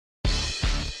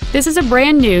This is a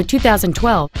brand new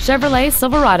 2012 Chevrolet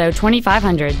Silverado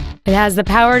 2500. It has the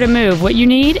power to move what you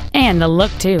need and the look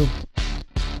too.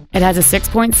 It has a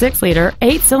 6.6-liter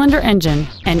 8-cylinder engine,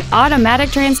 an automatic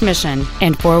transmission,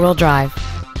 and 4-wheel drive.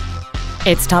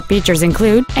 Its top features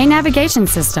include a navigation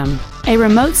system, a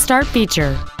remote start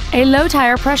feature, a low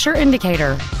tire pressure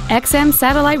indicator, XM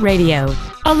satellite radio,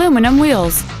 aluminum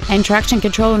wheels, and traction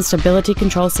control and stability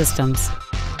control systems.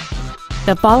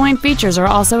 The following features are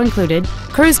also included: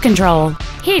 cruise control,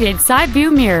 heated side view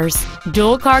mirrors,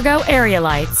 dual cargo area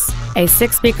lights, a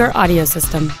 6-speaker audio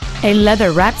system, a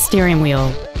leather-wrapped steering wheel,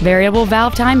 variable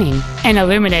valve timing, an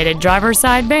illuminated driver's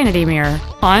side vanity mirror,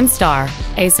 OnStar,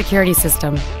 a security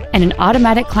system, and an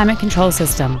automatic climate control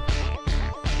system.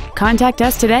 Contact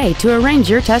us today to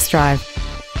arrange your test drive.